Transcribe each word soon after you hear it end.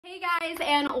Hey guys,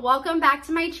 and welcome back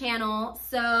to my channel.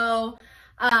 So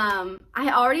I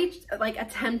already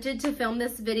attempted to film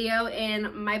this video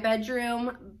in my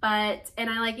bedroom, and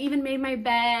I even made my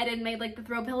bed and made the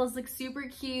throw pillows look super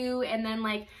cute, and then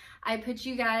I put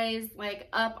you guys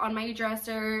up on my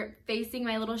dresser facing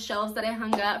my little shelves that I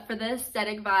hung up for the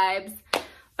aesthetic vibes,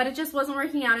 but it just wasn't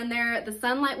working out in there. The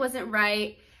sunlight wasn't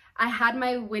right. I had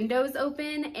my windows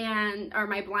open or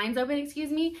my blinds open,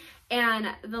 excuse me, and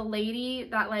the lady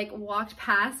that walked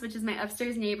past, which is my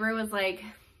upstairs neighbor, was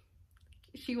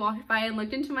she walked by and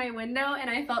looked into my window, and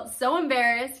I felt so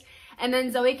embarrassed. And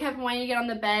then Zoe kept wanting to get on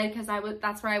the bed because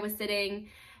that's where I was sitting,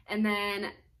 and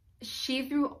then she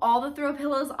threw all the throw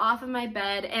pillows off of my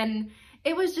bed, and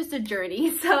it was just a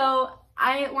journey. So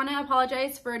I want to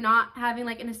apologize for not having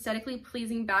an aesthetically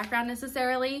pleasing background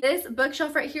necessarily. This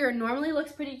bookshelf right here normally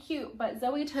looks pretty cute, but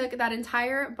Zoe took that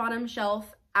entire bottom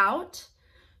shelf out.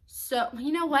 So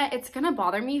you know what? It's gonna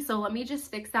bother me, so let me just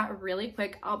fix that really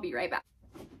quick. I'll be right back.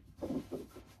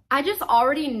 I just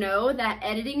already know that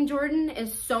editing Jordan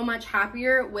is so much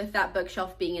happier with that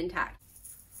bookshelf being intact.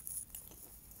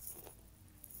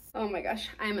 Oh my gosh,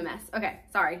 I am a mess. Okay,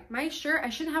 sorry. My shirt, I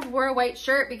shouldn't have wore a white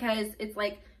shirt because it's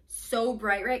so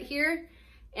bright right here,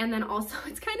 and then also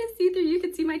it's kind of see-through. You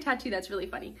can see my tattoo. That's really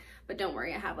funny, but don't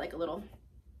worry, I have a little.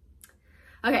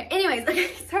 Okay, anyways,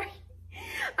 okay, sorry,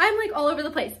 I'm all over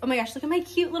the place. Oh my gosh, look at my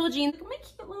cute little jeans. Look at my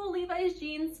cute little Levi's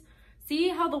jeans. See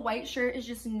how the white shirt is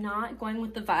just not going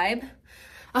with the vibe?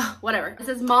 Oh, whatever. It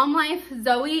says mom life.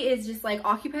 Zoe is just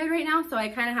occupied right now, so I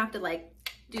kind of have to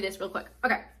do this real quick.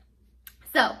 Okay,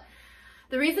 so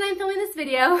the reason I'm filming this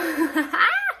video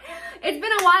it's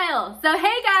been a while. So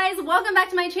hey guys, welcome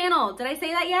back to my channel. Did I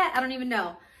say that yet? I don't even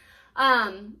know.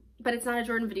 But it's not a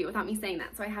Jordan video without me saying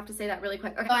that, so I have to say that really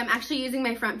quick. Okay, so I'm actually using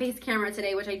my front face camera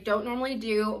today, which I don't normally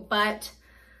do, but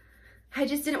I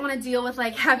just didn't want to deal with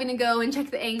having to go and check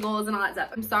the angles and all that stuff.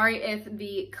 I'm sorry if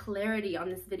the clarity on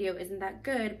this video isn't that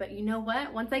good, but you know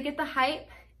what? Once I get the hype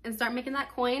and start making that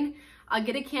coin, I'll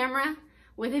get a camera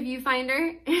with a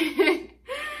viewfinder.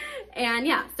 And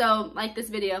yeah, so like this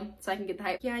video so I can get the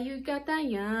hype. Yeah, you got that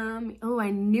yum. Oh,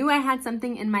 I knew I had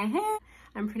something in my hair.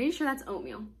 I'm pretty sure that's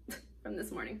oatmeal from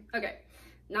this morning. Okay,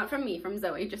 not from me, from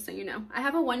Zoe, just so you know. I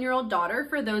have a 1-year-old daughter,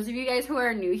 for those of you guys who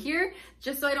are new here,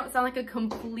 just so I don't sound like a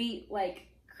complete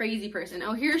crazy person.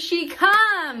 Oh, here she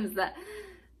comes,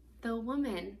 the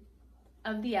woman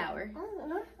of the hour. Come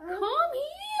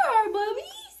here, Bubby.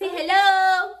 Say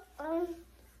hello.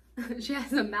 She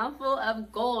has a mouthful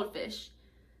of goldfish.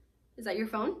 Is that your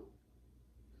phone?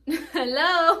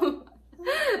 Hello.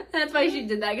 That's why she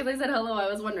did that, because I said hello. I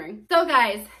was wondering. So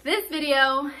guys, this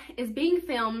video is being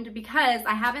filmed because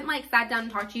I haven't sat down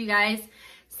and talked to you guys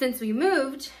since we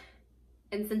moved,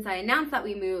 and since I announced that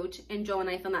we moved and Joel and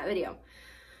I filmed that video.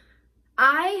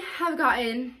 I have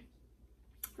gotten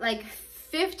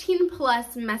 15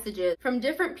 plus messages from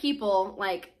different people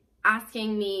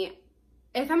asking me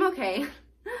if I'm okay,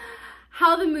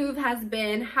 how the move has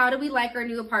been, how do we like our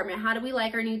new apartment, how do we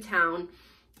like our new town.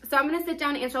 So I'm gonna sit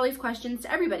down and answer all these questions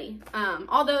to everybody.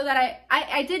 Although that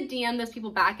I did DM those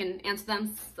people back and answer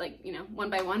them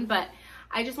one by one, but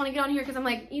I just want to get on here because I'm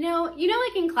you know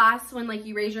in class when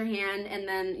you raise your hand and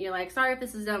then you're sorry if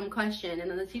this is a dumb question, and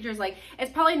then the teacher's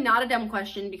it's probably not a dumb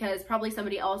question because probably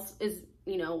somebody else is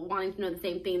wanting to know the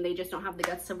same thing, they just don't have the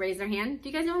guts to raise their hand. Do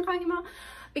you guys know what I'm talking about?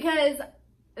 Because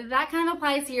that kind of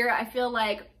applies here. I feel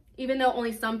even though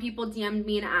only some people DM'd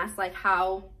me and asked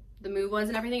how the move was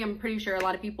and everything, I'm pretty sure a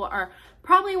lot of people are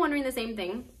probably wondering the same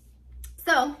thing.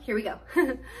 So here we go.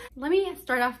 Let me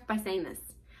start off by saying this.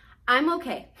 I'm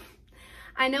okay.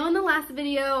 I know in the last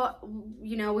video,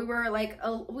 we were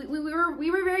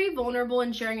we were very vulnerable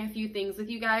in sharing a few things with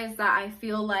you guys that I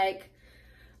feel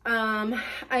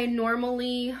I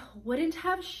normally wouldn't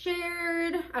have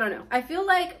shared. I don't know. I feel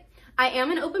I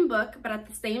am an open book, but at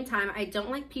the same time, I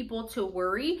don't like people to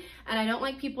worry, and I don't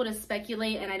like people to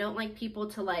speculate, and I don't like people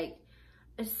to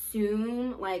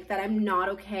assume that I'm not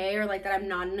okay or that I'm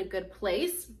not in a good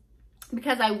place,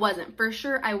 because I wasn't. For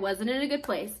sure, I wasn't in a good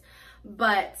place,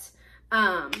 but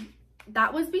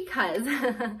that was because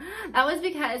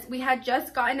we had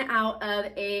just gotten out of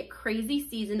a crazy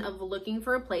season of looking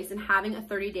for a place and having a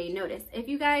 30-day notice. If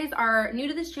you guys are new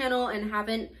to this channel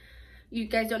and you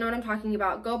guys don't know what I'm talking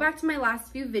about, go back to my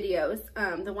last few videos.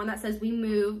 The one that says we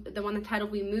moved, the one that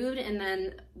titled we moved, and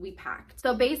then we packed.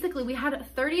 So basically we had a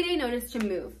 30-day notice to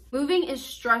move. Moving is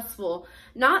stressful,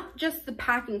 not just the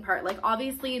packing part.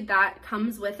 Obviously that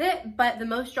comes with it, but the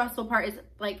most stressful part is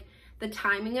the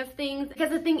timing of things.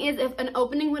 Because the thing is, if an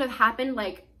opening would have happened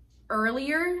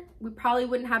earlier, we probably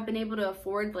wouldn't have been able to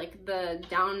afford the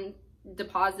down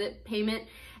deposit payment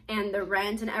and the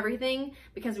rent and everything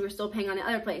because we were still paying on the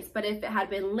other place. But if it had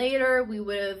been later, we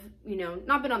would have, you know,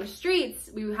 not been on the streets.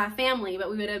 We would have family, but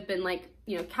we would have been like,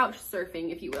 you know, couch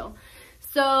surfing, if you will.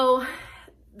 So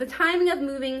the timing of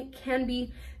moving can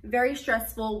be very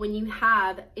stressful when you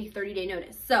have a 30-day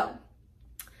notice. So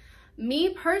me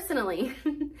personally,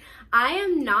 I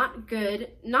am not good,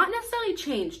 not necessarily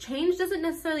change. Change doesn't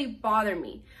necessarily bother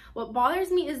me. What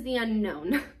bothers me is the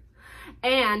unknown.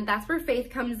 And that's where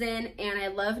faith comes in, and I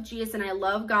love Jesus and I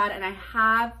love God and I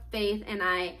have faith and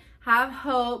I have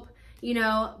hope, you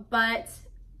know, but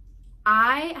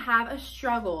I have a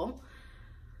struggle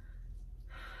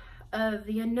of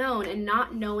the unknown and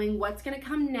not knowing what's gonna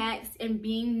come next and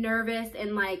being nervous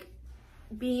and like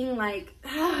being like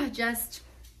just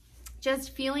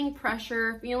feeling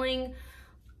pressure, feeling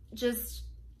just,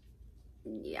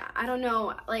 yeah, I don't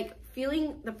know, like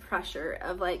feeling the pressure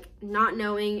of like not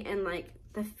knowing, and like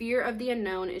the fear of the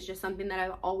unknown is just something that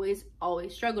I've always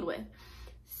struggled with.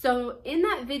 So in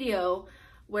that video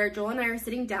where Joel and I are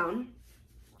sitting down,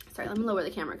 sorry, let me lower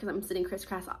the camera because I'm sitting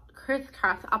crisscross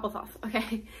applesauce.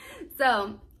 Okay,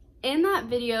 so in that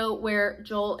video where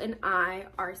Joel and I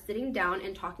are sitting down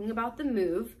and talking about the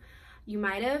move, you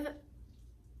might have,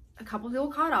 a couple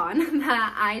people caught on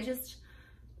that I just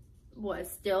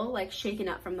was still like shaken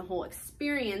up from the whole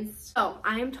experience. Oh,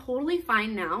 I am totally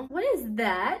fine now. What is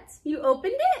that? You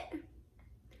opened it?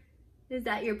 Is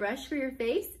that your brush for your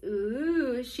face?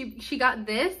 Ooh, she got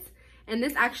this, and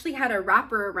this actually had a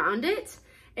wrapper around it.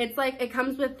 It's like, it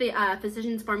comes with the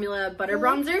Physicians Formula butter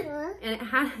bronzer, and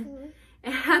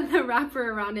it had the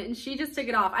wrapper around it, and she just took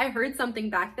it off. I heard something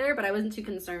back there, but I wasn't too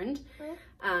concerned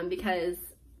because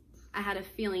I had a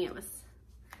feeling it was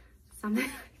something.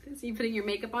 So you putting your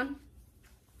makeup on?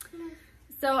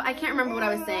 So I can't remember what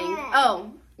I was saying.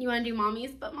 Oh, you want to do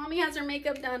mommy's? But mommy has her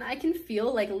makeup done. I can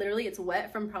feel like literally it's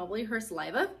wet from probably her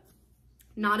saliva.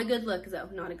 Not a good look though.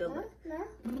 Not a good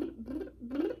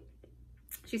look.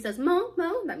 She says, Mo,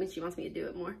 Mo. That means she wants me to do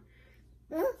it more.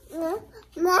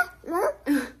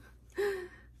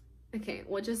 Okay,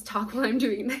 we'll just talk while I'm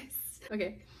doing this.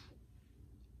 Okay.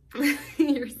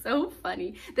 You're so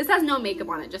funny. This has no makeup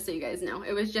on it, just so you guys know.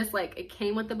 It was just like, it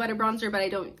came with the butter bronzer, but I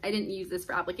didn't use this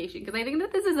for application because I think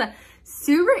that this is a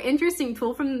super interesting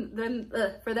tool from them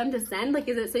for them to send. Like,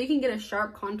 is it so you can get a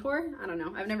sharp contour? I don't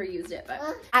know. I've never used it, but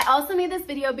I also made this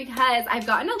video because I've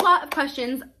gotten a lot of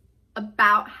questions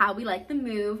about how we like the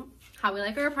move, how we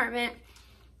like our apartment,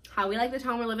 how we like the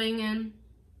town we're living in,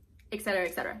 etc.,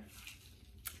 etc.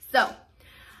 So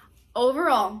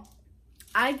overall,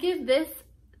 I give this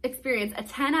experience a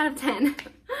 10 out of 10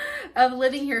 of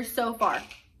living here so far.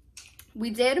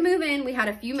 We did move in. We had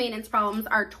a few maintenance problems.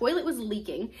 Our toilet was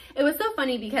leaking. It was so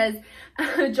funny because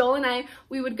Joel and I,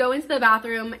 we would go into the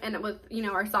bathroom and with, you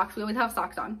know, our socks, we always have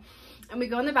socks on, and we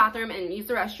go in the bathroom and use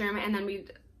the restroom, and then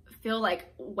we'd feel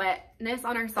like wetness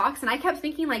on our socks. And I kept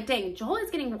thinking like, dang, Joel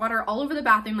is getting water all over the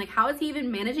bathroom. Like, how is he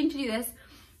even managing to do this?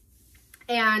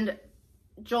 And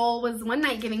Joel was one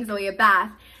night giving Zoe a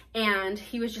bath, and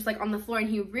he was just like on the floor, and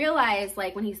he realized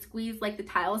like when he squeezed like the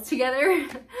tiles together,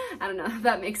 I don't know if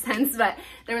that makes sense, but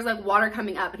there was like water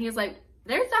coming up, and he was like,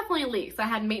 there's definitely a leak. So I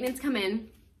had maintenance come in.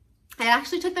 I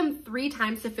actually took them 3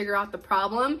 times to figure out the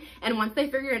problem, and once they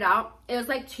figured it out, it was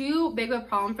like too big of a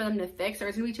problem for them to fix, or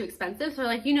it's gonna be too expensive. So they're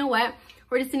like, you know what,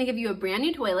 we're just gonna give you a brand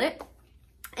new toilet.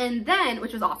 And then,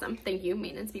 which was awesome, thank you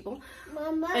maintenance people.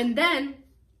 Mama. And then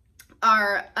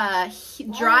our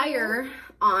dryer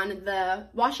on the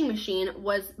washing machine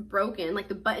was broken. Like,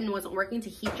 the button wasn't working to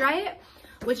heat dry it,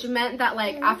 which meant that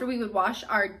like after we would wash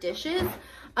our dishes,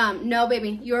 no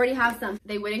baby, you already have some,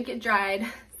 they wouldn't get dried.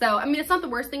 So I mean, it's not the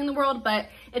worst thing in the world, but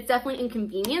it's definitely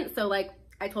inconvenient. So like,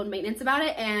 I told maintenance about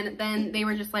it, and then they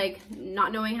were just like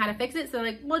not knowing how to fix it. So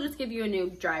like, we'll just give you a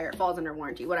new dryer, it falls under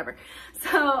warranty, whatever.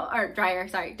 So, or dryer,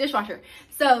 sorry, dishwasher.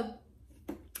 So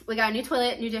we got a new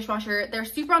toilet, new dishwasher. They're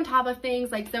super on top of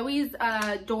things. Like, Zoe's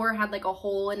door had like a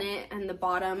hole in it and the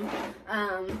bottom.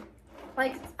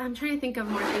 Like, I'm trying to think of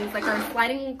more things. Like, our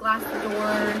sliding glass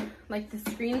door, like the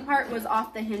screen part was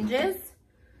off the hinges.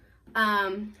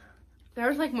 There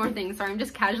was like more things. Sorry, I'm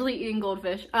just casually eating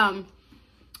goldfish.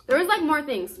 There was like more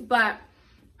things, but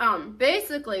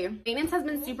basically maintenance has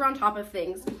been super on top of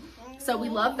things. So we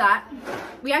love that.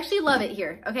 We actually love it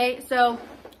here, okay? So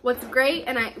what's great,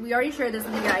 and we already shared this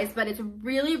with you guys, but it's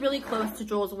really, really close to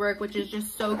Joel's work, which is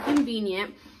just so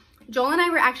convenient. Joel and I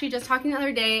were actually just talking the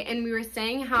other day, and we were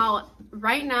saying how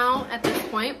right now at this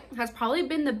point has probably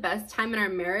been the best time in our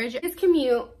marriage. His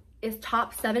commute is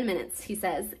top 7 minutes, he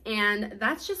says, and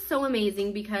that's just so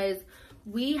amazing because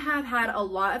we have had a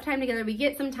lot of time together. We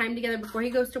get some time together before he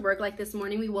goes to work. Like this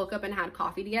morning, we woke up and had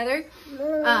coffee together.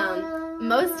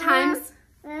 Most times,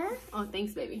 oh,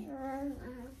 thanks, baby.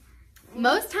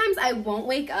 Most times I won't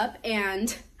wake up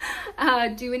and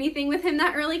do anything with him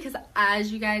that early because,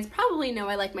 as you guys probably know,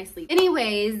 I like my sleep.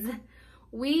 Anyways,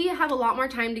 we have a lot more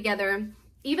time together.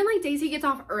 Even like days he gets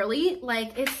off early,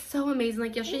 like it's so amazing.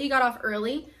 Like yesterday he got off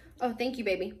early. Oh, thank you,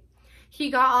 baby.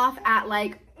 He got off at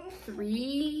like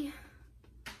 3,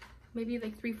 maybe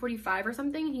like 3:45 or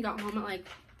something. And he got home at like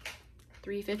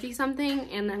 3:50 something.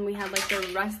 And then we had like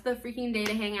the rest of the freaking day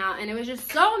to hang out. And it was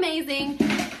just so amazing.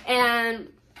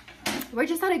 And we're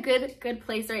just at a good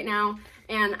place right now.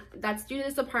 And that's due to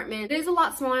this apartment. It is a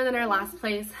lot smaller than our last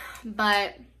place,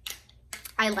 but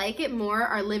I like it more.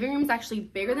 Our living room is actually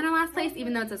bigger than our last place,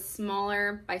 even though it's a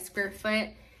smaller by square foot.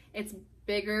 It's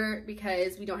bigger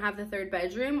because we don't have the 3rd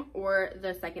bedroom or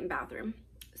the 2nd bathroom.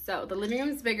 So the living room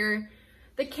is bigger.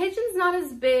 The kitchen's not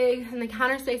as big and the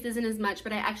counter space isn't as much,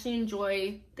 but I actually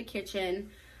enjoy the kitchen.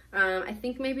 I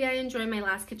think maybe I enjoy my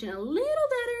last kitchen a little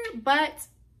better, but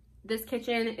this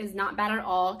kitchen is not bad at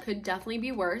all. Could definitely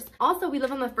be worse. Also, we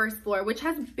live on the 1st floor, which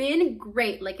has been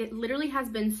great. Like, it literally has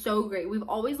been so great. We've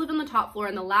always lived on the top floor,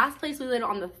 and the last place we lived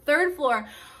on the 3rd floor,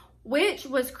 which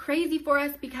was crazy for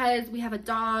us because we have a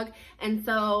dog, and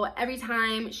so every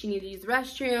time she needed to use the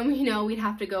restroom, you know, we'd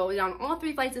have to go down all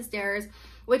 3 flights of stairs,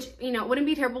 which, you know, wouldn't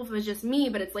be terrible if it was just me,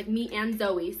 but it's like me and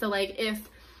Zoe. So like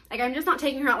I'm just not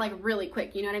taking her out like really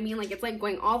quick, you know what I mean? Like, it's like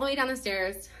going all the way down the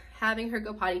stairs, having her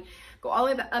go potty, go all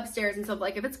the way upstairs, and so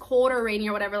like if it's cold or rainy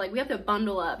or whatever, like we have to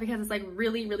bundle up because it's like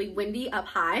really windy up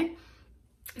high.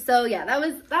 So yeah,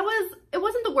 it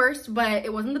wasn't the worst, but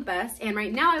it wasn't the best, and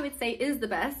right now I would say is the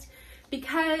best,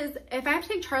 because if I have to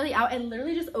take Charlie out, I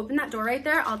literally just open that door right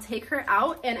there. I'll take her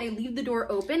out and I leave the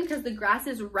door open because the grass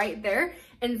is right there,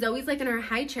 and Zoe's like in her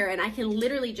high chair, and I can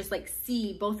literally just like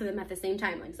see both of them at the same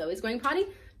time. Like Zoe's going potty,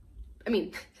 I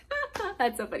mean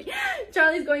that's so funny,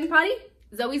 Charlie's going potty,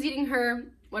 Zoe's eating her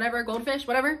whatever, goldfish,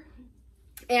 whatever.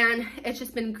 And it's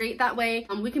just been great that way.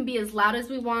 We can be as loud as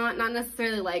we want, not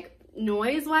necessarily like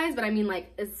noise wise, but I mean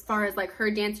like as far as like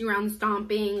her dancing around,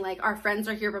 stomping, like our friends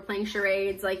are here, we're playing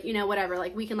charades, like, you know, whatever,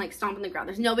 like we can like stomp on the ground.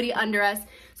 There's nobody under us,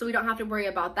 so we don't have to worry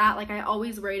about that. Like I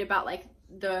always worried about like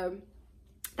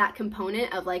that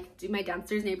component of like, do my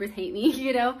downstairs neighbors hate me,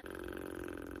 you know?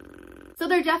 So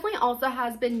there definitely also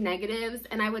has been negatives,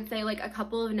 and I would say like a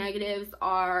couple of negatives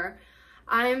are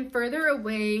I'm further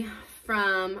away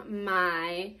from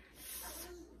my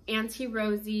Auntie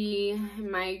Rosie,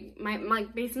 my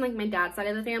basically like my dad's side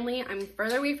of the family. I'm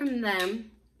further away from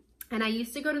them, and I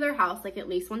used to go to their house like at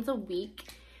least once a week.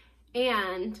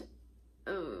 And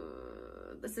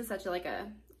this is such like a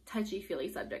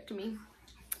touchy-feely subject to me.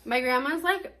 My grandma's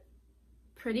like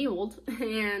pretty old,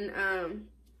 and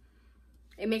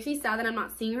it makes me sad that I'm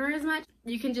not seeing her as much.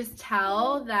 You can just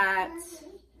tell that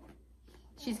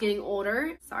she's getting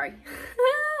older. Sorry.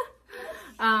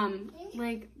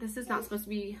 Like this is not supposed to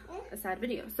be a sad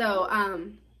video. So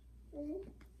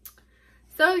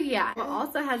yeah. What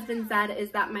also has been sad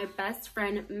is that my best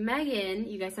friend Megan,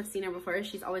 you guys have seen her before.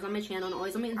 She's always on my channel and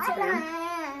always on my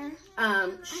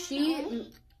Instagram. She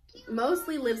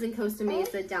mostly lives in Costa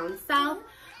Mesa down south,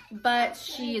 but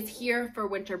she is here for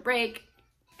winter break,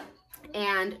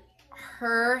 and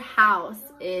her house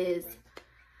is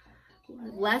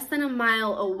less than a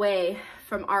mile away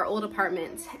from our old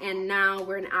apartment, and now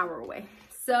we're an hour away.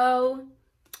 So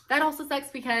that also sucks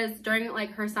because during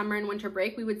like her summer and winter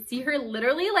break, we would see her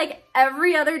literally like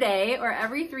every other day or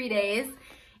every 3 days,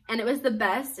 and it was the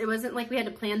best. It wasn't like we had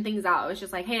to plan things out. It was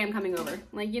just like, hey, I'm coming over,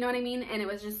 like, you know what I mean? And it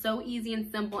was just so easy and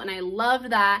simple, and I loved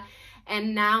that.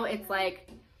 And now it's like,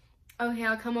 okay,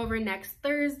 I'll come over next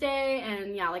Thursday,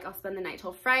 and yeah, like I'll spend the night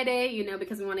till Friday, you know,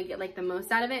 because we want to get like the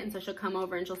most out of it. And so she'll come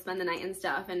over and she'll spend the night and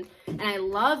stuff, and I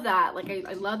love that. Like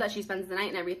I love that she spends the night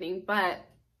and everything, but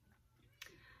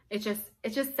it's just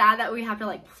sad that we have to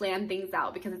like plan things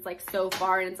out because it's like so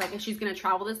far, and it's like if she's gonna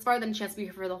travel this far, then she has to be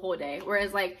here for the whole day.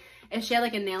 Whereas like if she had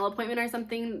like a nail appointment or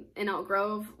something in Elk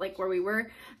Grove, like where we were,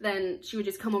 then she would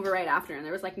just come over right after, and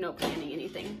there was like no planning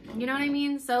anything. You know what I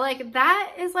mean? So like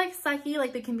that is like sucky,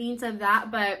 like the convenience of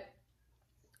that. But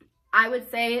I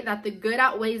would say that the good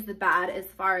outweighs the bad as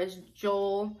far as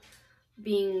Joel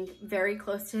being very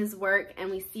close to his work,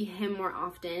 and we see him more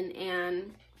often,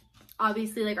 and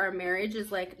obviously like our marriage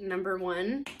is like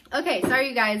 #1. Okay, sorry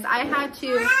you guys, I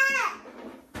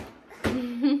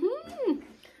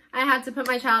had to put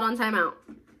my child on timeout.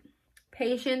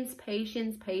 Patience,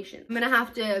 patience, patience. I'm gonna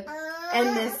have to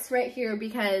end this right here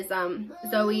because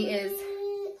Zoe is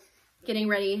getting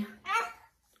ready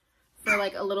for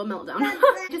like a little meltdown.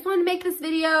 I just wanted to make this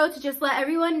video to just let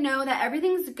everyone know that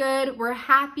everything's good. We're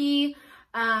happy.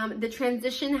 The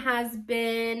transition has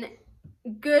been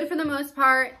good for the most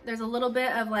part. There's a little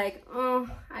bit of like, oh,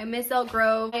 I miss Elk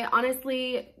Grove. I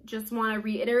honestly just want to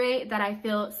reiterate that I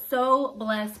feel so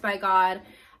blessed by God.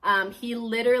 He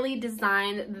literally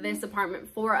designed this apartment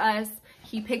for us.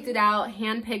 He picked it out,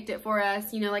 handpicked it for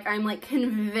us. You know, like I'm like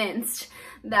convinced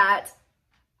that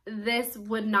this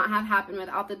would not have happened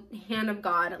without the hand of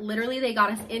God. Literally, they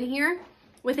got us in here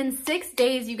within 6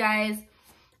 days, you guys.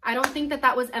 I don't think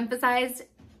that was emphasized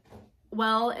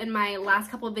well in my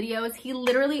last couple of videos. He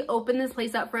literally opened this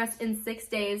place up for us in 6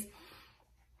 days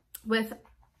with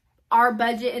our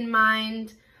budget in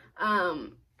mind.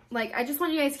 Like, I just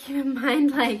want you guys to keep in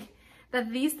mind, like, that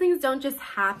these things don't just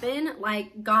happen.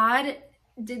 Like, God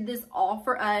did this all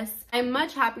for us. I'm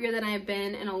much happier than I've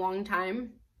been in a long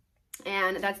time.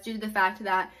 And that's due to the fact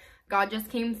that God just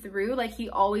came through like he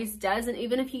always does. And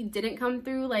even if he didn't come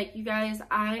through, like, you guys,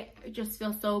 I just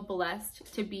feel so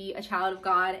blessed to be a child of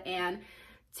God and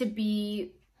to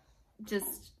be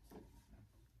just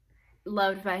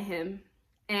loved by him.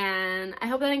 And I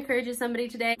hope that encourages somebody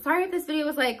today. Sorry if this video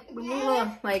was like,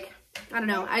 I don't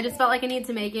know. I just felt like I needed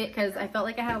to make it because I felt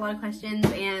like I had a lot of questions,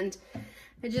 and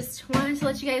I just wanted to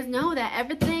let you guys know that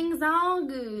everything's all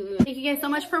good. Thank you guys so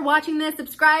much for watching this.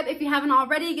 Subscribe if you haven't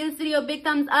already. Give this video a big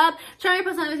thumbs up. Turn on your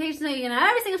post notifications so you know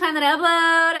every single time that I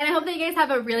upload. And I hope that you guys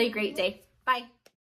have a really great day. Bye.